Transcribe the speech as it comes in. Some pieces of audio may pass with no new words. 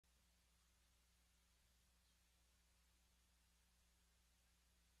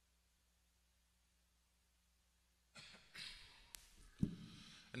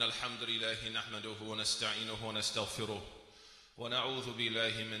إن الحمد لله نحمده ونستعينه ونستغفره ونعوذ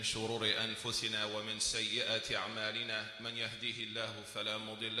بالله من شرور أنفسنا ومن سيئات أعمالنا من يهديه الله فلا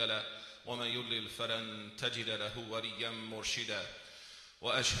مضل له ومن يضلل فلن تجد له وليا مرشدا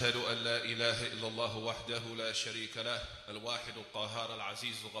وأشهد أن لا إله إلا الله وحده لا شريك له الواحد القهار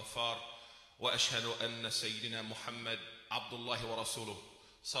العزيز الغفار وأشهد أن سيدنا محمد عبد الله ورسوله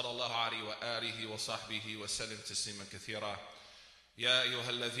صلى الله عليه وآله وصحبه وسلم تسليما كثيرا يا أيها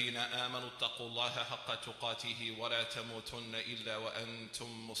الذين آمنوا اتقوا الله حق تقاته ولا تموتن إلا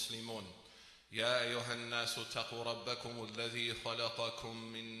وأنتم مسلمون يا أيها الناس اتقوا ربكم الذي خلقكم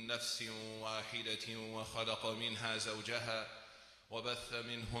من نفس واحدة وخلق منها زوجها وبث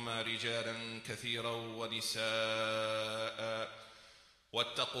منهما رجالا كثيرا ونساء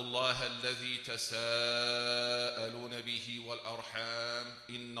واتقوا الله الذي تساءلون به والأرحام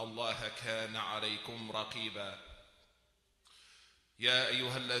إن الله كان عليكم رقيبا يا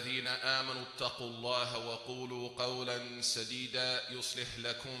أيها الذين آمنوا اتقوا الله وقولوا قولا سديدا يصلح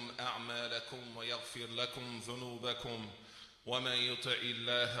لكم أعمالكم ويغفر لكم ذنوبكم ومن يطع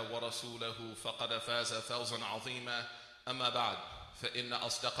الله ورسوله فقد فاز فوزا عظيما أما بعد فإن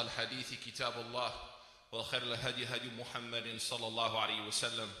أصدق الحديث كتاب الله وخير الهدي هدي محمد صلى الله عليه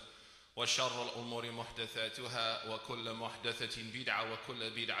وسلم وشر الأمور محدثاتها وكل محدثة بدعة وكل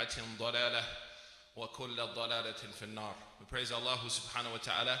بدعة ضلالة وكل ضلالة في النار. We praise Allah subhanahu wa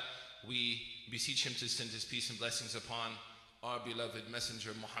ta'ala. We beseech him to send his peace and blessings upon our beloved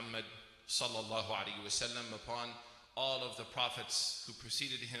messenger Muhammad sallallahu alayhi wa sallam, upon all of the prophets who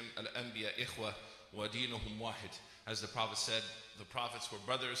preceded him, al-anbiya ikhwa wa dinuhum wahid. As the Prophet said, the prophets were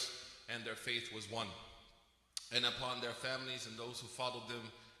brothers and their faith was one. And upon their families and those who followed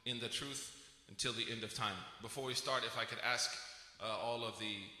them in the truth until the end of time. Before we start, if I could ask all of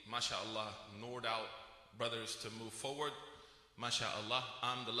the, mashallah, Noored out brothers to move forward. Mashallah,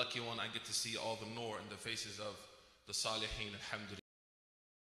 I'm the lucky one. I get to see all the Noor in the faces of the Salihin, alhamdulillah.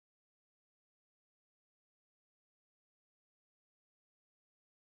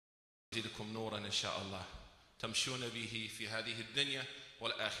 يزيدكم نورا إن شاء الله تمشون به في هذه الدنيا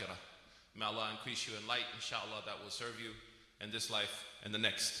والآخرة. May Allah increase you in light, inshallah, that will serve you in this life and the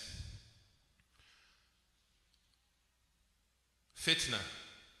next. Fitna,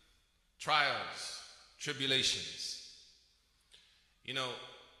 trials, tribulations. You know,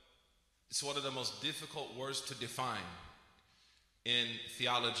 it's one of the most difficult words to define in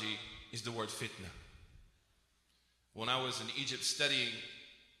theology is the word fitna. When I was in Egypt studying,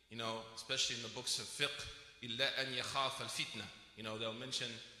 you know, especially in the books of fiqh, إِلَّا أَنْ يَخَافَ الْفِتْنَةِ. You know, they'll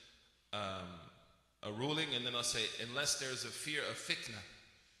mention a ruling and then I'll say, unless there's a fear of fitna.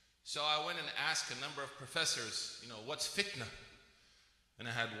 So I went and asked a number of professors, you know, what's fitna? And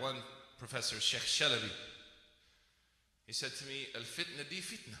I had one professor, Sheikh Shalabi. He said to me, al-fitna di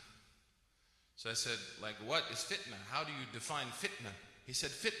fitna. So I said, like, what is fitna? How do you define fitna? He said,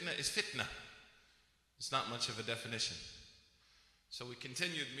 fitna is fitna. It's not much of a definition. So we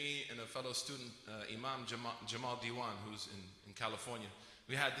continued, me and a fellow student, Imam Jamal Diwan, who's in California.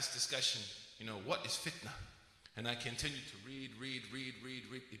 We had this discussion, you know, what is fitna? And I continued to read,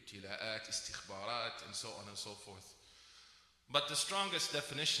 ibtila'at, istikhbarat, and so on and so forth. But the strongest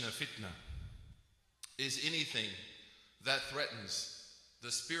definition of fitna is anything that threatens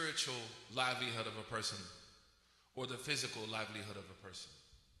the spiritual livelihood of a person or the physical livelihood of a person.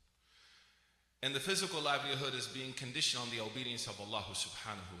 And the physical livelihood is being conditioned on the obedience of Allah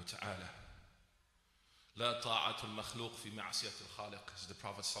subhanahu wa ta'ala. لا طاعة المخلوق في معصية الخالق, as the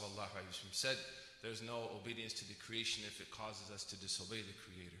Prophet sallallahu alaihi wasallam said, there's no obedience to the creation if it causes us to disobey the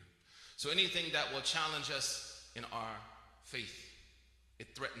Creator. So anything that will challenge us in our faith,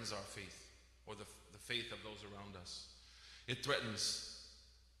 it threatens our faith or the faith of those around us. It threatens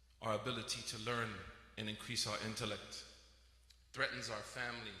our ability to learn and increase our intellect, threatens our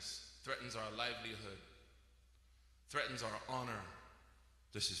families, threatens our livelihood, threatens our honor.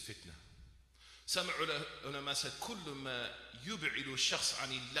 This is fitna. Some ulama said, كل ما يبعد الشخص عن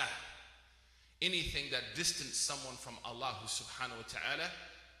الله. Anything that distances someone from Allah subhanahu wa ta'ala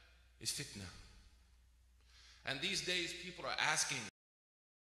is fitna. And these days people are asking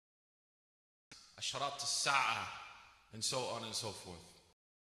asharat as-sa'a and so on and so forth.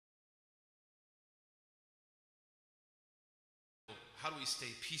 How do we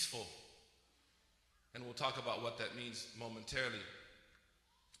stay peaceful? And we'll talk about what that means momentarily.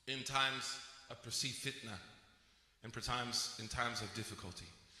 In times of perceived fitna and in times of difficulty.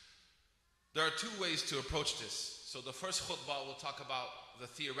 There are two ways to approach this. So the first khutbah will talk about the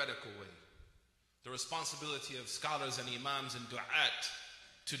theoretical way. The responsibility of scholars and imams and du'at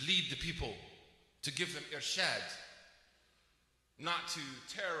to lead the people, to give them irshad, not to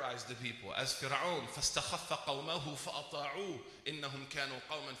terrorize the people. As Fir'aun, فَاسْتَخَفَّ قَوْمَهُ فَأَطَاعُوهُ إِنَّهُمْ كَانُوا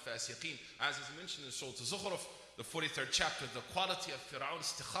قَوْمًا فَاسِقِينَ. As is mentioned in Surah Zukhruf, the 43rd chapter, the quality of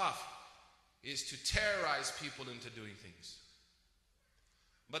Fir'aun's istikhaf is to terrorize people into doing things.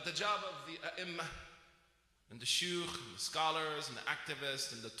 But the job of the A'immah and the shuyukh and the scholars and the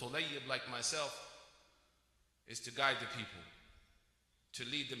activists and the tulayyib like myself is to guide the people, to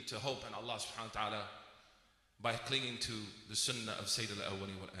lead them to hope in Allah subhanahu wa ta'ala by clinging to the sunnah of Sayyid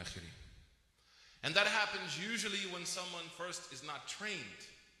al-Awwali wal-Akhiri. And that happens usually when someone first is not trained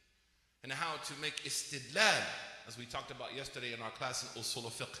in how to make istidlal, as we talked about yesterday in our class in Usul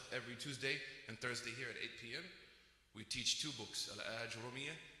al-Fiqh every Tuesday and Thursday here at 8 p.m. We teach 2 books,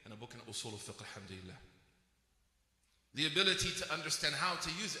 Al-Ajrumiyyah and a book in Usul al-Fiqh, alhamdulillah. The ability to understand how to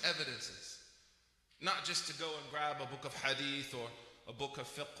use evidences, not just to go and grab a book of hadith or a book of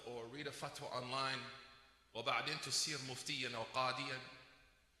fiqh or read a fatwa online, وبعدين تصير مفتيا أو قاضيا,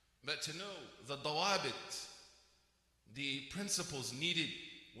 but to know the dawabit, the principles needed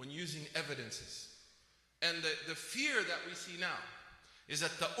when using evidences. And the fear that we see now is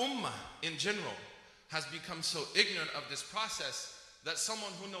that the ummah in general has become so ignorant of this process that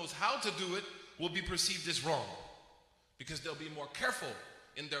someone who knows how to do it will be perceived as wrong, because they'll be more careful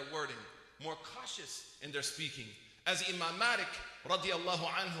in their wording, more cautious in their speaking. As Imam Malik radiallahu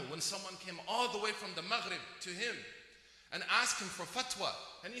anhu, when someone came all the way from the Maghrib to him and asked him for fatwa,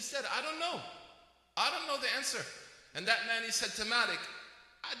 and he said, I don't know the answer. And that man, he said to Malik,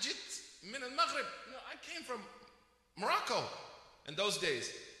 Ajit min al-Maghrib, I came from Morocco. In those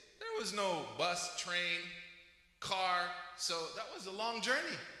days, there was no bus, train, car, so that was a long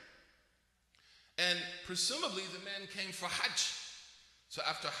journey. And presumably the man came for Hajj. So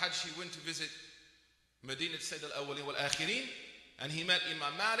after Hajj, he went to visit Medinat Sayyid al-Awwali wal-Akhirin, and he met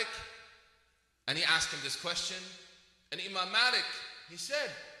Imam Malik, and he asked him this question. And Imam Malik, he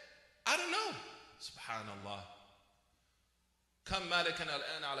said, I don't know. Subhanallah. Kam Malikan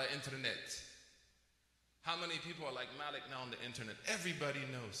al-an ala internet. How many people are like Malik now on the internet? Everybody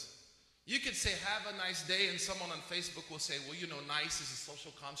knows. You could say, have a nice day, and someone on Facebook will say, well, nice is a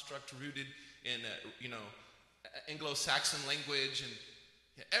social construct rooted in, Anglo-Saxon language,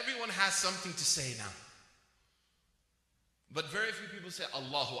 and everyone has something to say now. But very few people say,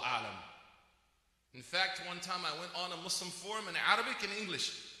 Allahu A'lam. In fact, one time I went on a Muslim forum in Arabic and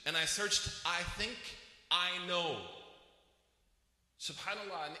English, and I searched, I think, I know.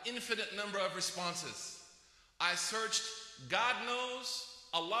 SubhanAllah, an infinite number of responses. I searched, God knows,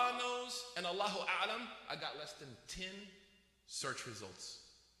 Allah knows, and Allahu A'lam. I got less than 10 search results.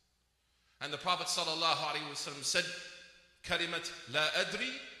 And the Prophet ﷺ said, Kalimat la adri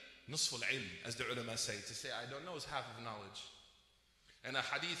nusful ilm, as the ulama say. To say I don't know is half of knowledge. And a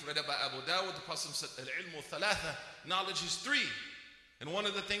hadith read by Abu Dawud, the Prophet said, al-ilmu thalatha, knowledge is 3. And one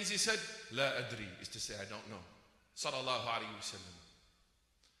of the things he said, la adri, is to say I don't know. Sallallahu alayhi wa sallam.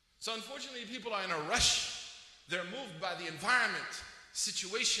 So unfortunately, people are in a rush. They're moved by the environment.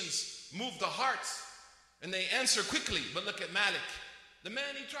 Situations move the hearts, and they answer quickly. But look at Malik. The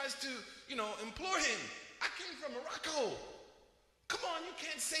man, he tries to, implore him. I came from Morocco. Come on, you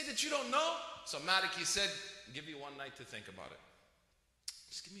can't say that you don't know. So Malik, he said, give you one night to think about it.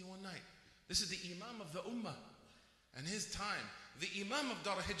 Just give me one night. This is the Imam of the Ummah and his time. The Imam of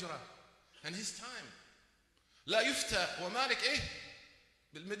Dar Hijrah and his time. La yufta wa Malik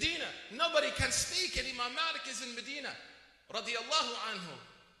bil Medina. Nobody can speak, and Imam Malik is in Medina. Radiyallahu anhu.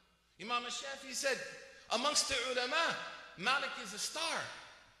 Imam al-Shafi said, amongst the ulama, Malik is a star.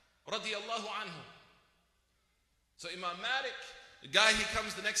 Radiyallahu anhu. So Imam Malik, the guy, he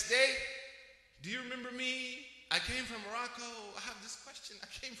comes the next day. Do you remember me? I came from Morocco. I have this question. I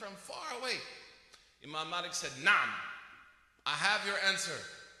came from far away. Imam Malik said, Naam. I have your answer.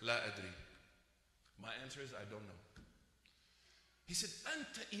 La adri. My answer is, I don't know. He said,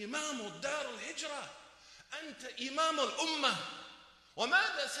 Anta imam dar al-hijrah. Anta imam al-ummah.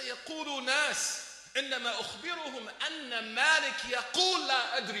 وماذا سيقول الناس إنما أخبرهم أن مالك يقول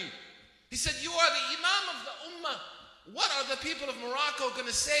لا أدري. He said, you are the Imam of the Ummah. What are the people of Morocco going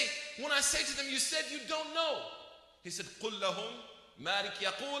to say when I say to them, you said you don't know? He said, قل لهم مالك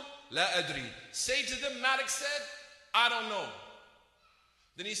يقول لا أدري. Say to them, Malik said, I don't know.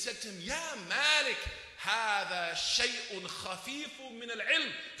 Then he said to him, Ya Malik, هذا شيء خفيف من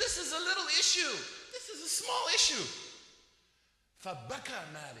العلم. This is a little issue. This is a small issue.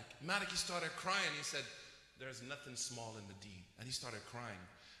 فبكى Malik. Malik, he started crying. He said, there's nothing small in the deen. And he started crying.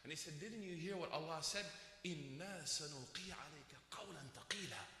 And he said, didn't you hear what Allah said? إِنَّا سَنُلْقِي عَلَيْكَ قَوْلًا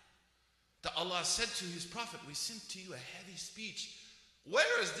ثَقِيلًا. That Allah said to his prophet, we sent to you a heavy speech.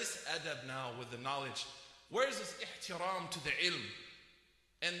 Where is this adab now with the knowledge Where is this ihtiram to the ilm?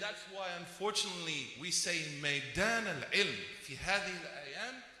 And that's why, unfortunately, we say Maidan al-ilm fi hadhihi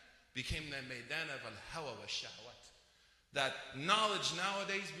al-ayam became the Maidan of al-hawa wa shahwat. That knowledge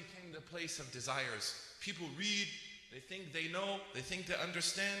nowadays became the place of desires. People read, they think they know, they think they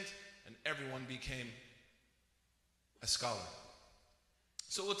understand, and everyone became a scholar.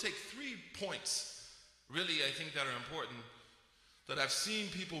 So we'll take 3 points, really I think that are important, that I've seen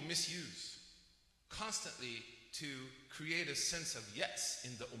people misuse constantly to create a sense of yes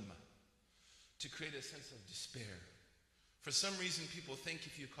in the ummah, to create a sense of despair. For some reason people think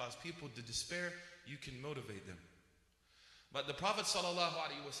if you cause people to despair, you can motivate them. But the Prophet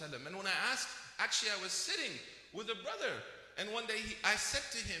ﷺ, and when I asked, actually I was sitting with a brother, and one day I said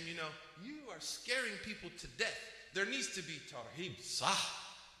to him, you know, you are scaring people to death. There needs to be tarhib, sah.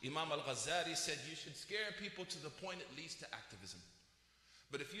 Imam al-Ghazali said you should scare people to the point it leads to activism.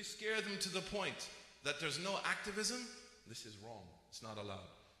 But if you scare them to the point that there's no activism, this is wrong. It's not allowed.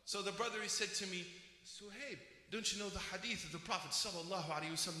 So the brother, he said to me, Suhaib, don't you know the hadith of the Prophet sallallahu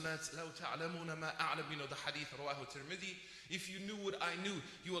alaihi wasallam? You know the hadith, rawahu Tirmidhi. If you knew what I knew,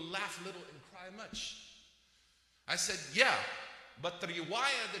 you will laugh little and cry much. I said, yeah, but the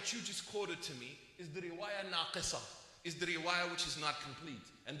riwayah that you just quoted to me is the riwayah naqisa, is the riwayah which is not complete.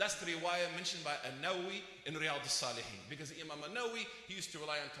 And that's the riwayah mentioned by An-Nawawi in Riyadh al-Salihin. Because Imam An-Nawawi, he used to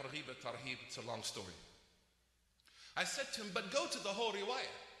rely on targhib al-tarhib. It's a long story. I said to him, but go to the whole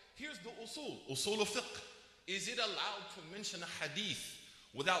riwayah. Here's the usul al-fiqh. Is it allowed to mention a hadith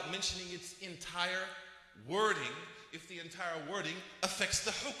without mentioning its entire wording if the entire wording affects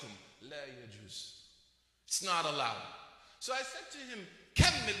the hukum? La yajuz. It's not allowed. So I said to him,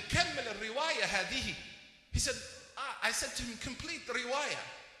 kammil al-riwayah hadihi. He said, I said to him, complete the riwayah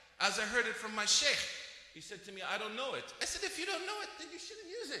as I heard it from my sheikh. He said to me, I don't know it. I said, if you don't know it, then you shouldn't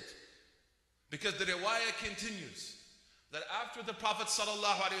use it. Because the riwayah continues that after the Prophet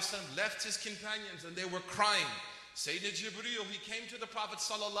ﷺ left his companions and they were crying, Sayyidina Jibreel, he came to the Prophet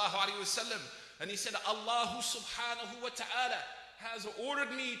ﷺ and he said, Allah subhanahu wa ta'ala has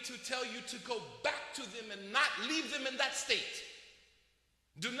ordered me to tell you to go back to them and not leave them in that state.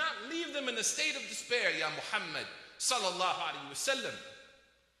 Do not leave them in a state of despair, Ya Muhammad sallallahu alayhi wa sallam.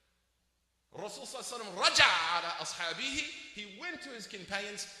 Rasul sallallahu raja'a ala ashabihi. He went to his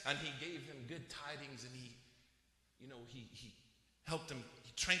companions and he gave them good tidings, and he helped them,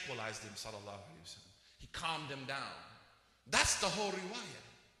 he tranquilized them, sallallahu alayhi wa sallam. He calmed them down. That's the whole riwayah.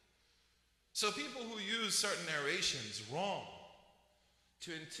 So people who use certain narrations wrong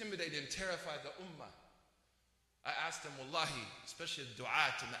to intimidate and terrify the ummah, I asked them, wallahi, especially the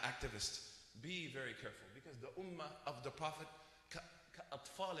du'at and the activists, be very careful, because the ummah of the Prophet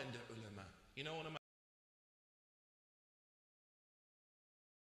ka'atfal and the ulama. You know, one of my,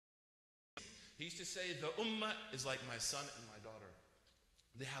 he used to say, the ummah is like my son and my daughter.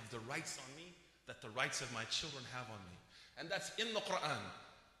 They have the rights on me that the rights of my children have on me. And that's in the Quran.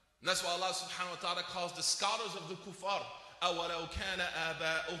 And that's why Allah subhanahu wa ta'ala calls the scholars of the kuffar, أَوَلَوْ كَانَ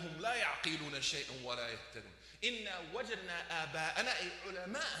آبَاؤُهُمْ لَا يَعْقِلُونَ شَيْئًا وَلَا يَهْتَدُونَ إِنَّا وَجَدْنَا آبَاءَنَا أَيْ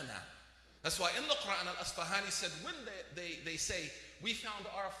عُلَمَاءَنَا. That's why in the Quran, Al-Asfahani said, when they say, we found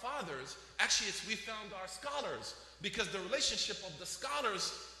our fathers, actually it's we found our scholars, because the relationship of the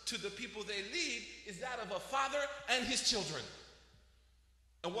scholars to the people they lead is that of a father and his children.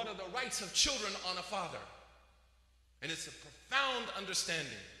 And what are the rights of children on a father? And it's a profound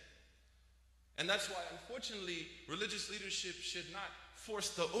understanding. And that's why, unfortunately, religious leadership should not force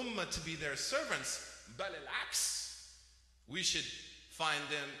the ummah to be their servants, but al-aks. We should find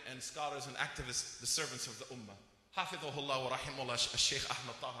them and scholars and activists the servants of the ummah. Hafidhahullah wa rahimullah Sheikh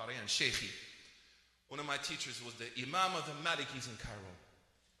Ahmad Taharian, Sheikhi. One of my teachers was the Imam of the Malikis in Cairo.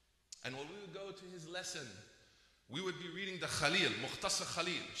 And when we would go to his lesson, we would be reading the Khalil, Mukhtasar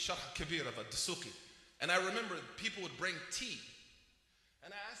Khalil, Sharh Kabir of Ad-Dusuqi. And I remember people would bring tea.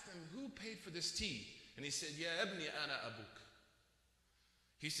 And I asked him, who paid for this tea? And he said, Ya abni ana abuk.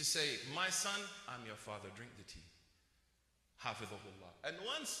 He used to say, my son, I'm your father, drink the tea. Hafidhahullah. And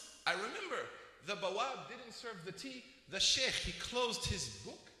once, I remember, the Bawab didn't serve the tea. The Sheikh, he closed his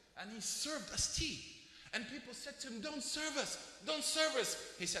book and he served us tea. And people said to him, don't serve us, don't serve us.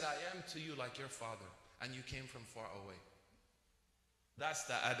 He said, I am to you like your father, and you came from far away. That's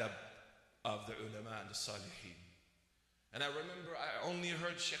the adab of the ulama and the salihin. And I remember I only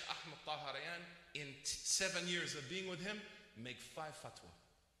heard Sheikh Ahmad Taharian in 7 years of being with him make 5 fatwa.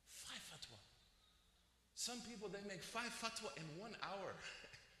 5 fatwa. Some people, they make 5 fatwa in 1 hour.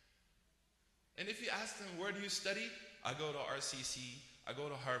 And if you ask them, where do you study? I go to RCC, I I go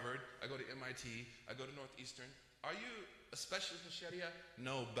to Harvard, I go to MIT, I go to Northeastern. Are you a specialist in Sharia?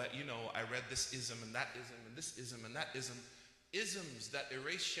 No, but you know, I read this ism and that ism and this ism and that ism. Isms that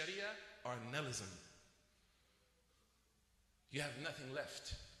erase Sharia are nihilism. You have nothing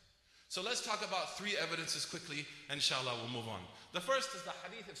left. So let's talk about 3 evidences quickly, and inshallah we'll move on. The first is the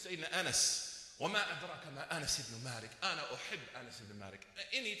hadith of Sayyidina Anas. وَمَا أَدْرَكَ مَا أَنَسِ بْنُ مَالِكَ أَنَا أُحِبْ أَنَسِ بْنُ مَالِكَ.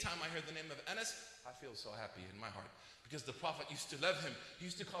 Anytime I hear the name of Anas, I feel so happy in my heart. Because the Prophet used to love him. He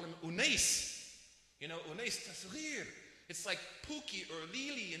used to call him Unais. You know, Unais tasghir. It's like Pookie or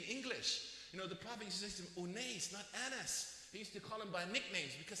Lili in English. You know, the Prophet used to say to him, Unais, not Anas. He used to call him by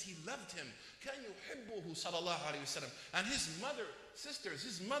nicknames because he loved him. كَانْ يُحِبُّهُ sallallahu alayhi wa sallam. And his mother, sisters,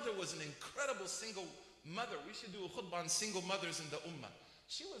 his mother was an incredible single mother. We should do a khutbah on single mothers in the ummah.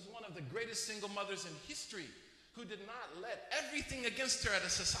 She was one of the greatest single mothers in history who did not let everything against her at a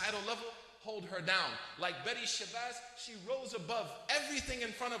societal level hold her down. Like Betty Shabazz, she rose above everything in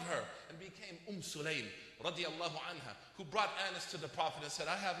front of her and became Sulaym radiyallahu anha, who brought Anas to the Prophet and said,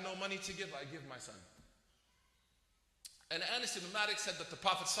 I have no money to give, I give my son. And Anas ibn Malik said that the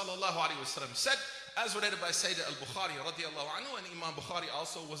Prophet sallallahu alaihi wasallam said, as related by Sayyid al-Bukhari radiyallahu anhu, and Imam Bukhari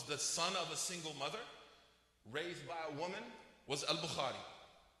also was the son of a single mother, raised by a woman, was al-Bukhari.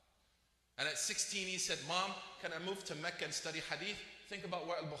 And at 16 he said, Mom, can I move to Mecca and study hadith? Think about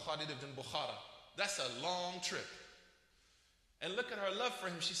where al-Bukhari lived in Bukhara. That's a long trip. And look at her love for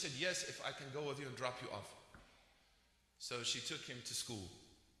him. She said, yes, if I can go with you and drop you off. So she took him to school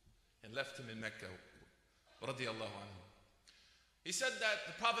and left him in Mecca. Radiyallahu anhu. He said that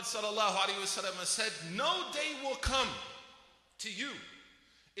the Prophet sallallahu alaihi wasallam said, no day will come to you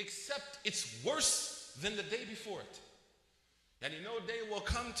except it's worse than the day before it. And no day will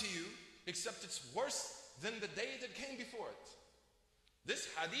come to you except it's worse than the day that came before it. This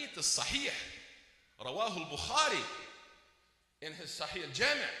hadith is sahih. Rawahu al-Bukhari in his Sahih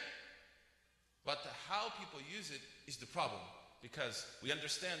al-Jami'. But how people use it is the problem, because we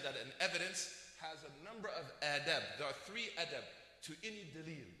understand that an evidence has a number of adab. There are 3 adab to any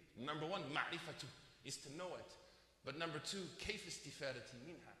dalil. Number 1, ma'rifatu, is to know it. But number 2, kayf istifadati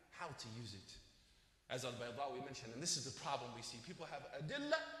minha, how to use it. As al-Baydawi mentioned, and this is the problem we see. People have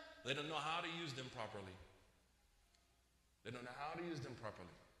adillah, they don't know how to use them properly. They don't know how to use them properly.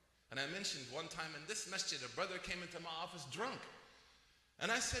 And I mentioned one time in this masjid, a brother came into my office drunk.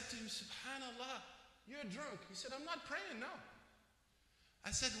 And I said to him, Subhanallah, you're drunk. He said, I'm not praying, no. I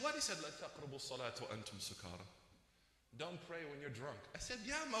said, what? He said, La taqrabu salatu antum sukara. Don't pray when you're drunk. I said,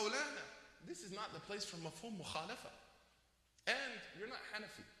 Ya Mawlana, this is not the place for mafhum mukhalafa. And you're not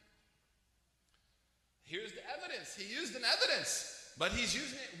Hanafi. Here's the evidence. He used an evidence, but he's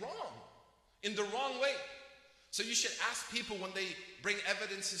using it wrong, in the wrong way. So you should ask people when they bring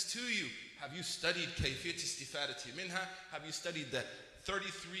evidences to you, have you studied kayfiyat istifadati minha? Have you studied the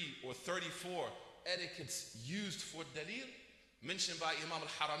 33 or 34 etiquettes used for dalil mentioned by Imam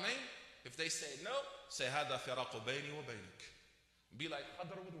al-Haramain? If they say no, say hada firaqu bayni wa baynik. Be like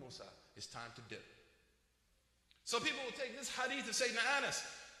Khadr with Musa. It's time to dip. So people will take this hadith and say, Anas,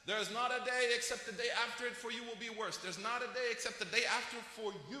 there is not a day except the day after it for you will be worse. There's not a day except the day after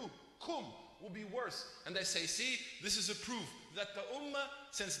for you, kum, will be worse. And they say, see, this is a proof that the ummah,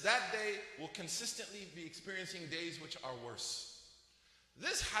 since that day, will consistently be experiencing days which are worse.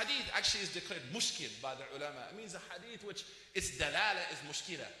 This hadith actually is declared mushkil by the ulama. It means a hadith which its dalala is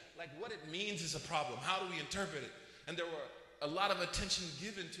mushkila. Like what it means is a problem. How do we interpret it? And there were a lot of attention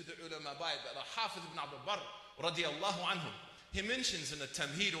given to the ulama by it. The Hafiz ibn Abdul Barr, radiyallahu anhu, he mentions in the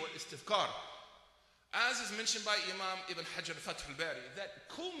Tamheed or Istifkar, as is mentioned by Imam Ibn Hajar Fath al-Bari, that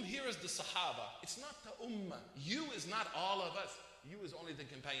kum here is the Sahaba. It's not the ummah. You is not all of us. You is only the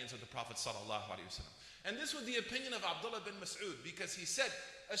companions of the Prophet sallallahu alaihi wasallam. And this was the opinion of Abdullah bin Mas'ud, because he said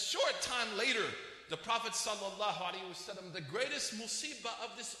a short time later, the Prophet sallallahu alaihi wasallam, the greatest musibah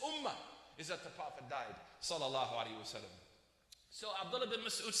of this ummah is that the Prophet died sallallahu alaihi wasallam. So Abdullah bin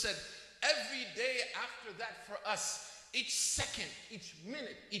Mas'ud said, every day after that for us, each second, each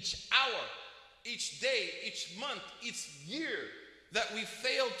minute, each hour, each day, each month, each year that we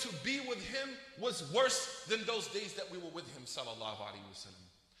failed to be with him was worse than those days that we were with him sallallahu alaihi wasallam.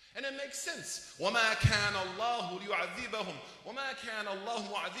 And it makes sense. وَمَا كَانَ اللَّهُ لِيُعَذِّبَهُمْ وَمَا كَانَ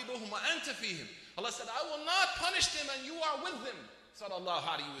اللَّهُ مُعَذِّبَهُمْ وَأَنْتَ فِيهِمْ. Allah said, I will not punish them and you are with them sallallahu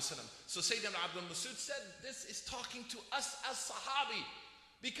alaihi wasallam. So Sayyidina Abdul Masud said, this is talking to us as Sahabi,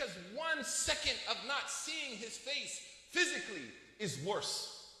 because 1 second of not seeing his face physically is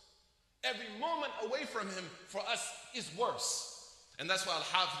worse. Every moment away from him for us is worse. And that's why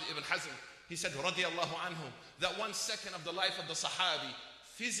Al-Hafiz Ibn Hazm, he said, radiyallahu anhu, that 1 second of the life of the Sahabi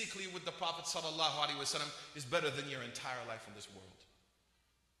physically with the Prophet sallallahu alaihi wasallam is better than your entire life in this world.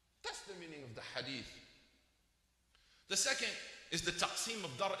 of the hadith. The second is the taqsim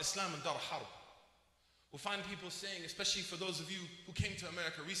of Dar Islam and Dar Harb. We'll find people saying, especially for those of you who came to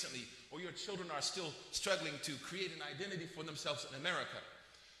America recently, or your children are still struggling to create an identity for themselves in America,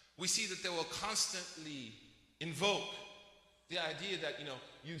 we see that they will constantly invoke the idea that,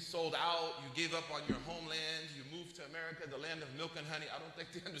 you sold out, you gave up on your homeland, you moved to America, the land of milk and honey. I don't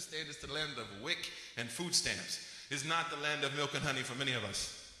think they understand it's the land of WIC and food stamps. It's not the land of milk and honey for many of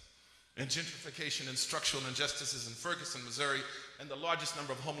us. And gentrification and structural injustices in Ferguson, Missouri, and the largest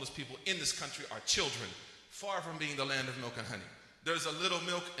number of homeless people in this country are children, far from being the land of milk and honey. There's a little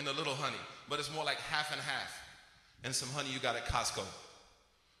milk and a little honey, but it's more like half and half, and some honey you got at Costco.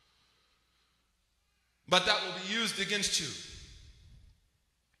 But that will be used against you.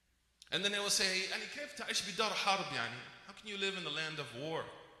 And then they will say, how can you live in the land of war?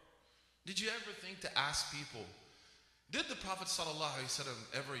 Did you ever think to ask people, did the Prophet ﷺ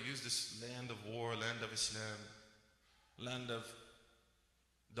ever use this land of war, land of Islam, land of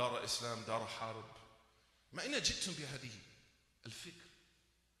Dar Islam, Dar Harb?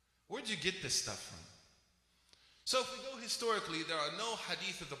 Where did you get this stuff from? So if we go historically, there are no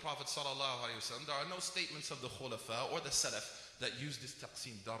hadith of the Prophet ﷺ, there are no statements of the Khulafa or the Salaf that use this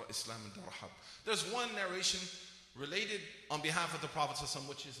taqsim, Dar Islam and Dar Harb. There's one narration related on behalf of the Prophet ﷺ,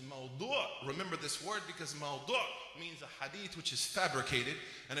 which is mawdu'. Remember this word because mawdu' means a hadith which is fabricated,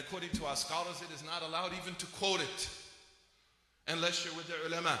 and according to our scholars, it is not allowed even to quote it unless you're with the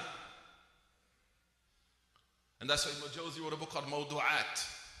ulama. And that's why Ibn Jawzi wrote a book called Mawdu'at.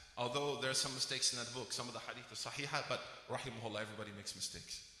 Although there are some mistakes in that book, some of the hadith are sahihah, but rahimahullah, everybody makes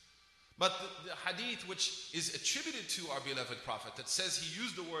mistakes. But the hadith which is attributed to our beloved Prophet that says he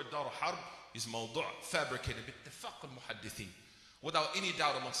used the word Dar Harb is mawdu', fabricated, bittifaq al-muhaddithin, without any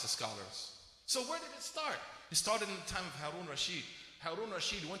doubt amongst the scholars. So where did it start? It started in the time of Harun Rashid. Harun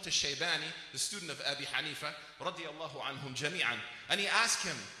Rashid went to Shaybani, the student of Abi Hanifa, radiyallahu anhum jami'an, and he asked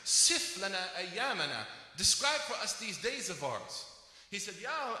him, Sif lana ayyamana, describe for us these days of ours. He said, Ya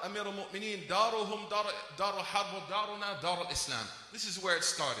Amir al-Mu'mineen, daruhum dar al-harb, daruna dar al-Islam. This is where it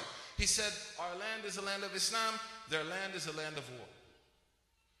started. He said, our land is a land of Islam, their land is a land of war.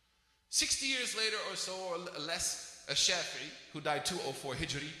 60 years later or so, or less, a Shafi'i, who died 204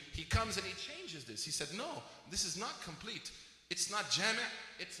 Hijri, he comes and he changes this. He said, no, this is not complete. It's not jami',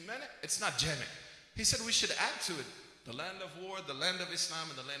 it's mani', it's not jami'. He said, we should add to it the land of war, the land of Islam,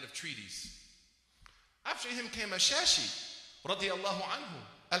 and the land of treaties. After him came a Shashi, radiyallahu anhu,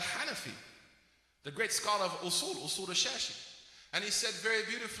 al-Hanafi, the great scholar of Usul al-Shashi. And he said very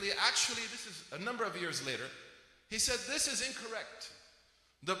beautifully, actually, this is a number of years later, he said, this is incorrect.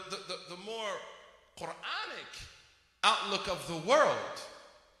 The more Quranic outlook of the world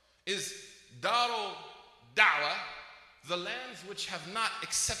is Darul Da'wah, the lands which have not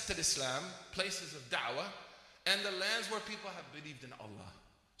accepted Islam, places of Da'wah, and the lands where people have believed in Allah,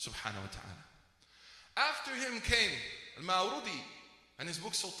 subhanahu wa ta'ala. After him came Al-Mawrudi and his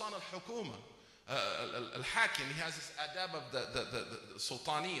book Sultan al-Hukuma, Al-Hakim. He has this adab of the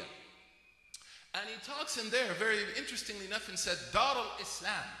Sultaniyah. And he talks in there, very interestingly enough, and said, Dar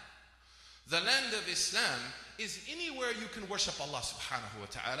al-Islam, the land of Islam, is anywhere you can worship Allah subhanahu wa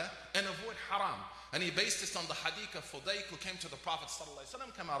ta'ala and avoid haram. And he based this on the hadith of Fudayk, who came to the Prophet sallallahu alayhi wa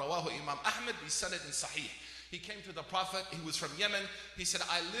sallam, kama rawahu Imam Ahmad bi sanadin sahih. He came to the Prophet, he was from Yemen. He said,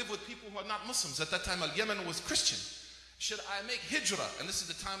 I live with people who are not Muslims. At that time, Yemen was Christian. Should I make hijrah? And this is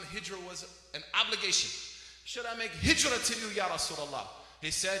the time hijrah was an obligation. Should I make hijrah to you, Ya Rasulullah?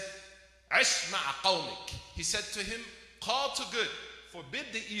 He said, Ish ma'a qawmik. He said to him, call to good, forbid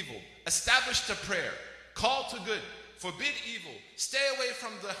the evil, establish the prayer, call to good, forbid evil, stay away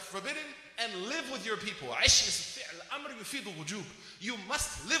from the forbidden, and live with your people. Ish is fi'l amr yufidu wujub. You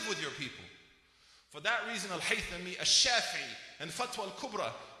must live with your people. For that reason, Al-Haythami, Al-Shafi'i, and Fatwa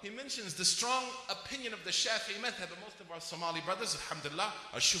Al-Kubra, he mentions the strong opinion of the Shafi'i madhab, and most of our Somali brothers, alhamdulillah,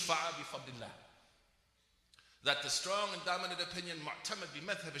 are shufa'a bi fadlillah. That the strong and dominant opinion, mu'tamad bi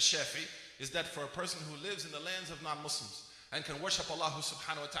madhab al-Shafi'i, is that for a person who lives in the lands of non-Muslims and can worship Allah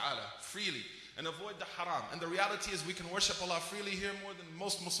subhanahu wa ta'ala freely and avoid the haram. And the reality is we can worship Allah freely here more than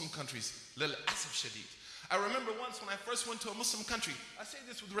most Muslim countries. Lil asaf shadid. I remember once when I first went to a Muslim country, I say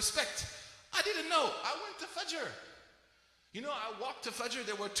this with respect, I didn't know. I went to Fajr. You know, I walked to Fajr.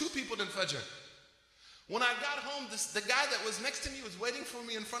 There were 2 people in Fajr. When I got home, the guy that was next to me was waiting for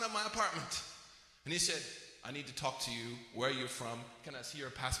me in front of my apartment. And he said, I need to talk to you. Where are you from? Can I see your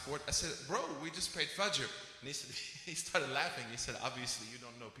passport? I said, bro, we just prayed Fajr. And he said, he started laughing. He said, obviously, you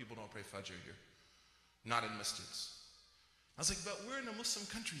don't know. People don't pray Fajr here. Not in masjids. I was like, but we're in a Muslim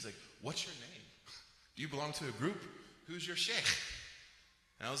country. He's like, what's your name? Do you belong to a group? Who's your sheikh?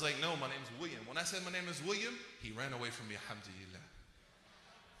 And I was like, no, my name's William. When I said my name is William, he ran away from me, alhamdulillah.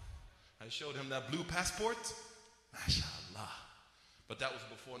 I showed him that blue passport, mashallah. But that was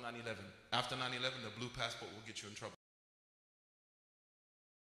before 9/11. After 9/11, the blue passport will get you in trouble.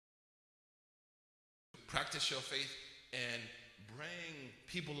 Practice your faith and bring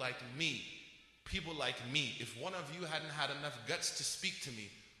people like me. People like me. If one of you hadn't had enough guts to speak to me,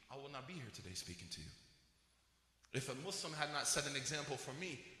 I would not be here today speaking to you. If a Muslim had not set an example for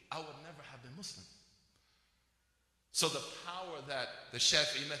me, I would never have been Muslim. So the power that the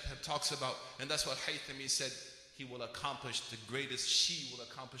Shafi'i madhab talks about, and that's what Haythami said, he will accomplish the greatest, she will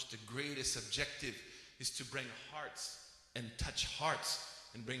accomplish the greatest objective, is to bring hearts and touch hearts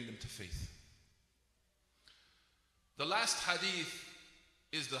and bring them to faith. The last hadith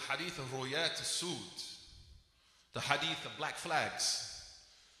is the hadith of Ruyat al-Sud, the hadith of black flags.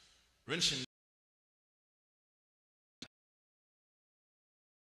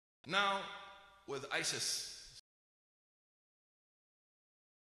 Now, with ISIS,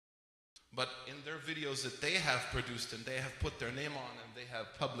 but in their videos that they have produced and they have put their name on and they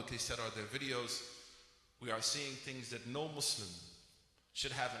have publicly said are their videos, we are seeing things that no Muslim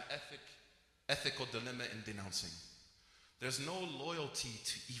should have an ethical dilemma in denouncing. There's no loyalty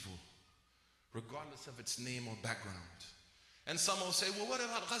to evil, regardless of its name or background. And some will say, well, what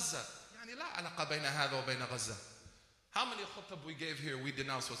about Gaza? How many khutbah we gave here, we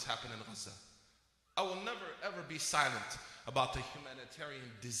denounce what's happening in Gaza. I will never ever be silent about the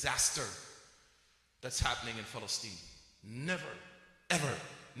humanitarian disaster that's happening in Palestine. Never, ever.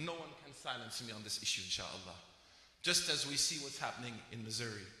 No one can silence me on this issue, inshallah. Just as we see what's happening in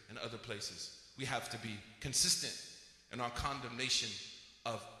Missouri and other places, we have to be consistent in our condemnation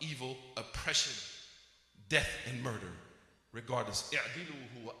of evil, oppression, death, and murder, regardless.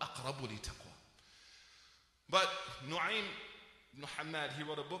 But Nu'aym ibn Hamad, he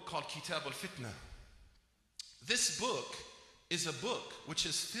wrote a book called Kitab al-Fitna. This book is a book which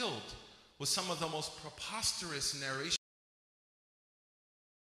is filled with some of the most preposterous narrations.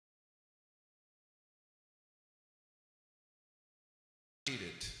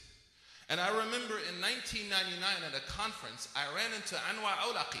 And I remember in 1999 at a conference, I ran into Anwar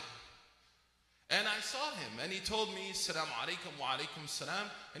Awlaqi. And I saw him, and he told me, Assalamu alaikum wa alaikum salam,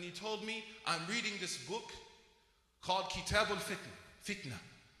 and he told me, I'm reading this book called Kitab al-Fitna.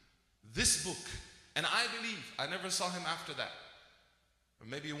 This book. And I believe, I never saw him after that, or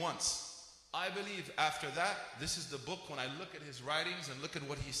maybe once. I believe after that, this is the book, when I look at his writings and look at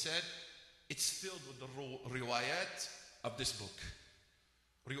what he said, it's filled with the riwayat of this book.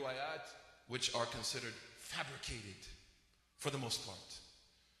 Riwayat which are considered fabricated for the most part.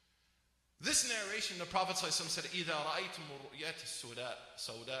 This narration, the Prophet ﷺ said, إِذَا رَأَيْتُمُ الرُّؤْيَاتِ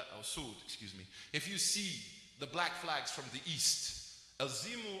السَّوْدَاءَ أو سود, excuse me. If you see the black flags from the east,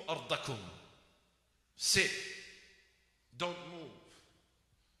 أَزِمُوا أَرْضَكُمْ, sit, don't move.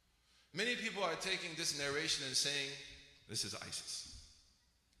 Many people are taking this narration and saying, this is ISIS.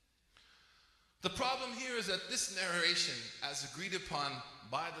 The problem here is that this narration, as agreed upon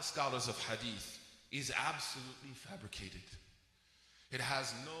by the scholars of hadith, is absolutely fabricated. It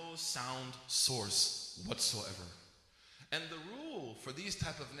has no sound source whatsoever. And the rule for these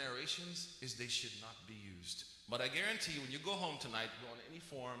type of narrations is they should not be used. But I guarantee you, when you go home tonight, go on any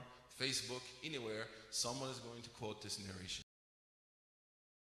forum, Facebook, anywhere, someone is going to quote this narration.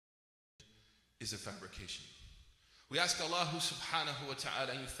 Is a fabrication. We ask Allah subhanahu wa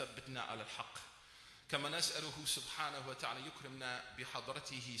ta'ala an yuthabbitna ala al-haq. كما نسأله سبحانه وتعالى يكرمنا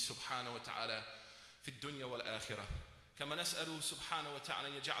بحضرته سبحانه وتعالى في الدنيا والآخرة. كما نسأله سبحانه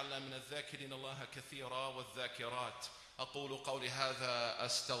وتعالى يجعلنا من الذاكرين الله كثيرا والذاكرات. أقول قولي هذا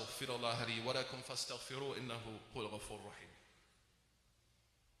أستغفر الله لي ولكم فاستغفروه إنه هو الغفور الرحيم.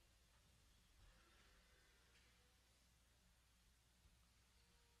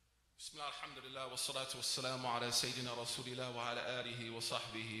 بسم الله الحمد لله والصلاة والسلام على سيدنا رسول الله وعلى آله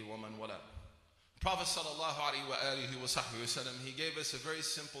وصحبه ومن والاه. Prophet sallallahu alaihi wa alihi wa sahbihi wasallam, he gave us a very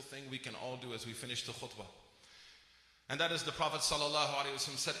simple thing we can all do as we finish the khutbah. And that is the Prophet sallallahu alaihi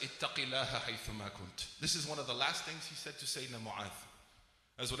wasallam said, ittaqillaha haythuma kunt. This is one of the last things he said to Sayyidina Mu'adh.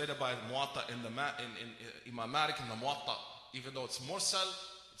 As related by Muwatta in Imam Malik in the Muwatta, even though it's mursal,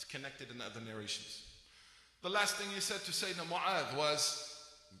 it's connected in other narrations. The last thing he said to Sayyidina Mu'adh was,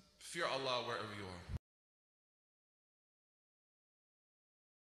 fear Allah wherever you are.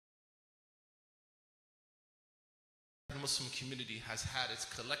 The Muslim community has had its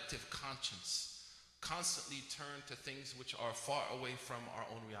collective conscience constantly turned to things which are far away from our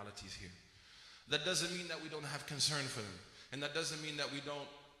own realities here. That doesn't mean that we don't have concern for them, and that doesn't mean that we don't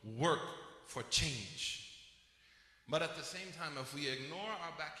work for change. But at the same time, if we ignore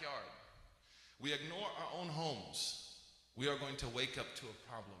our backyard, we ignore our own homes, we are going to wake up to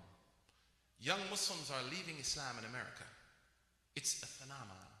a problem. Young Muslims are leaving Islam in America. It's a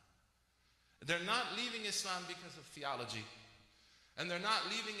phenomenon. They're not leaving Islam because of theology. And they're not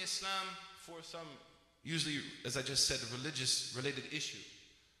leaving Islam for some, usually, as I just said, religious related issue.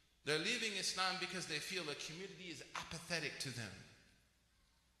 They're leaving Islam because they feel the community is apathetic to them.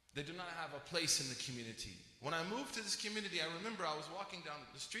 They do not have a place in the community. When I moved to this community, I remember I was walking down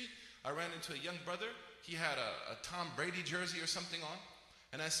the street. I ran into a young brother. He had a Tom Brady jersey or something on.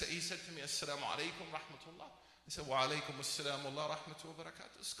 And he said to me, Assalamu alaikum rahmatullah. I said, Wa alaikum assalam wa rahmatullahi wa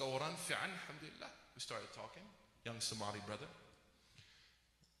barakatuh. Skawran fi'an, alhamdulillah. We started talking, young Somali brother.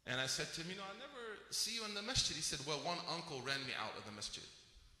 And I said to him, I never see you in the masjid. He said, well, one uncle ran me out of the masjid.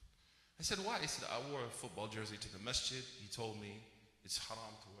 I said, why? He said, I wore a football jersey to the masjid. He told me it's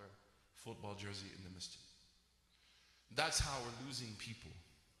haram to wear a football jersey in the masjid. That's how we're losing people.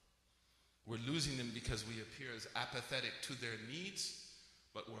 We're losing them because we appear as apathetic to their needs,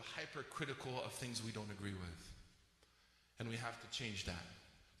 but we're hypercritical of things we don't agree with. And we have to change that.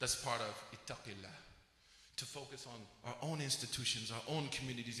 That's part of ittaqillah. To focus on our own institutions, our own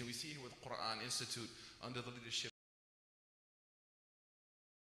communities. And we see here with Quran Institute under the leadership.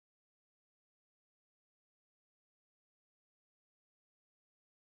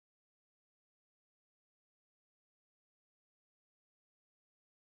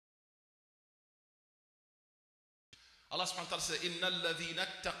 Allah subhanahu wa ta'ala says, إِنَّ الَّذِينَ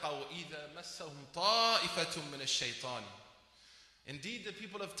اتَّقَوْا إِذَا مَسَّهُمْ طَائِفَةٌ مِّنَ الشَّيْطَانِ. Indeed, the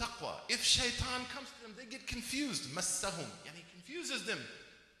people of taqwa, if shaitan comes to them, they get confused. مَسَّهُمْ, and he confuses them.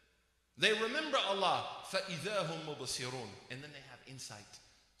 They remember Allah, فَإِذَا هُمْ مُبْصِرُونَ, and then they have insight.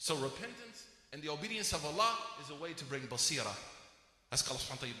 So repentance and the obedience of Allah is a way to bring basira. Ask Allah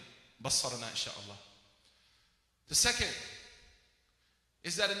subhanahu wa ta'ala, basarana insha'Allah. The second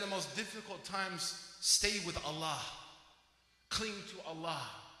is that in the most difficult times, stay with Allah. Cling to Allah.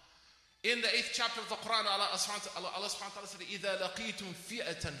 In the 8th chapter of the Quran, Allah subhanahu wa ta'ala said, إِذَا لَقِيتُمْ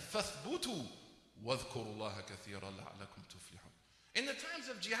فِئَةً فَاثْبُتُوا وَاذْكُرُوا اللَّهَ كَثِيرًا لَعَلَّكُمْ تُفْلِحُونَ. In the times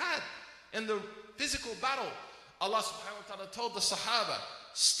of jihad, in the physical battle, Allah subhanahu wa ta'ala told the Sahaba,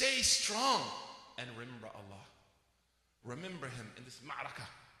 stay strong and remember Allah. Remember Him in this ma'rakah.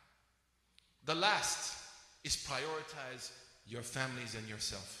 The last is prioritize your families and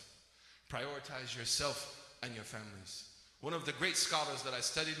yourself. Prioritize yourself and your families. One of the great scholars that I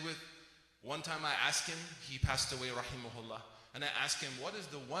studied with, one time I asked him, he passed away rahimahullah, and I asked him, what is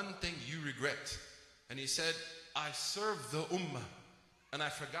the one thing you regret? And he said, I served the ummah and I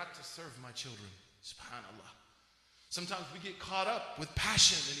forgot to serve my children. Subhanallah. Sometimes we get caught up with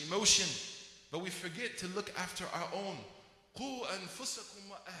passion and emotion, but we forget to look after our own. قُوا أَنفُسَكُمْ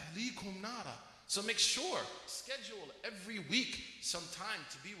وَأَهْلِيكُمْ نَارًا. So make sure, schedule every week some time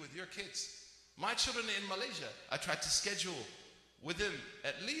to be with your kids. My children in Malaysia, I try to schedule with them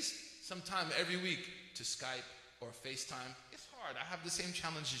at least some time every week to Skype or FaceTime. It's hard. I have the same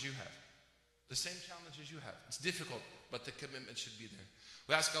challenges you have. The same challenges you have. It's difficult, but the commitment should be there.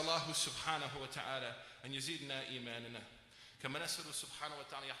 We ask Allah subhanahu wa ta'ala أن يزيدنا إيماننا كما نسأل سبحانه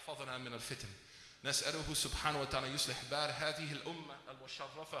وتعالى يحفظنا من الفتن. نسأله سبحانه وتعالى يصلح بال هذه الأمة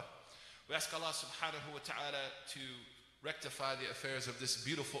المشرفة. We ask Allah subhanahu wa ta'ala to rectify the affairs of this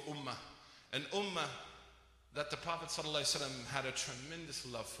beautiful ummah. An ummah that the Prophet sallallahu alaihi wasallam had a tremendous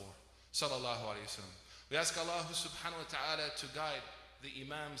love for. Sallallahu alaihi wasallam. We ask Allah subhanahu wa ta'ala to guide the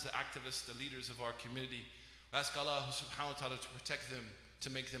imams, the activists, the leaders of our community. We ask Allah subhanahu wa ta'ala to protect them, to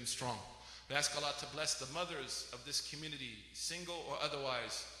make them strong. We ask Allah to bless the mothers of this community, single or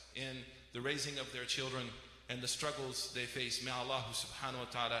otherwise, in the raising of their children and the struggles they face. May Allah subhanahu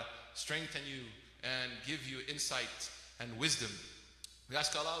wa ta'ala strengthen you and give you insight and wisdom. We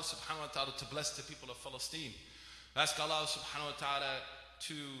ask Allah subhanahu wa ta'ala to bless the people of Palestine. We ask Allah subhanahu wa ta'ala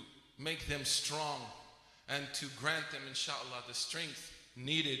to make them strong and to grant them, inshallah, the strength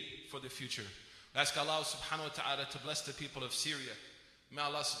needed for the future. We ask Allah subhanahu wa ta'ala to bless the people of Syria. May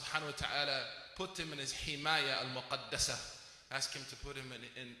Allah subhanahu wa ta'ala put them in His himaya al-muqaddasa. Ask Him to put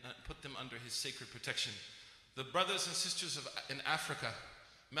them under His sacred protection. The brothers and sisters in Africa,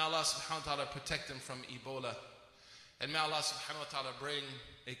 may Allah subhanahu wa ta'ala protect them from Ebola. And may Allah subhanahu wa ta'ala bring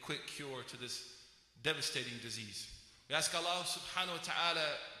a quick cure to this devastating disease. We ask Allah subhanahu wa ta'ala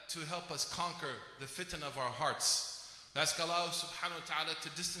to help us conquer the fitna of our hearts. We ask Allah subhanahu wa ta'ala to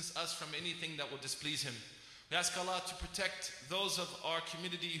distance us from anything that will displease Him. We ask Allah to protect those of our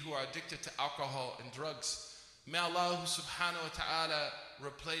community who are addicted to alcohol and drugs. May Allah subhanahu wa ta'ala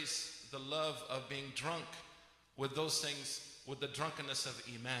replace the love of being drunk with those things, with the drunkenness of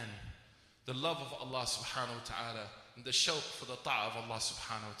Iman. The love of Allah subhanahu wa ta'ala and the shawq for the ta'ah of Allah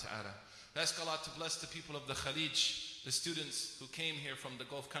subhanahu wa ta'ala. We ask Allah to bless the people of the Khalij, the students who came here from the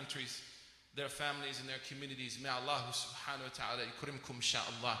Gulf countries, their families and their communities. May Allah subhanahu wa ta'ala yukrimkum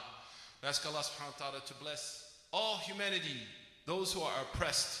insha'Allah. We ask Allah subhanahu wa ta'ala to bless all humanity, those who are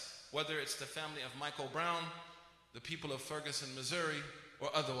oppressed, whether it's the family of Michael Brown, the people of Ferguson, Missouri, or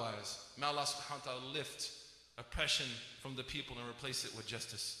otherwise. May Allah subhanahu wa ta'ala lift oppression from the people and replace it with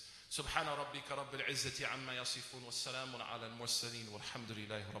justice. Subhana rabbika rabbil izzati amma yasifun wa salamun ala al-mursaleen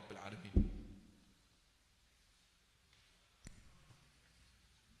walhamdulillahi rabbil alameen.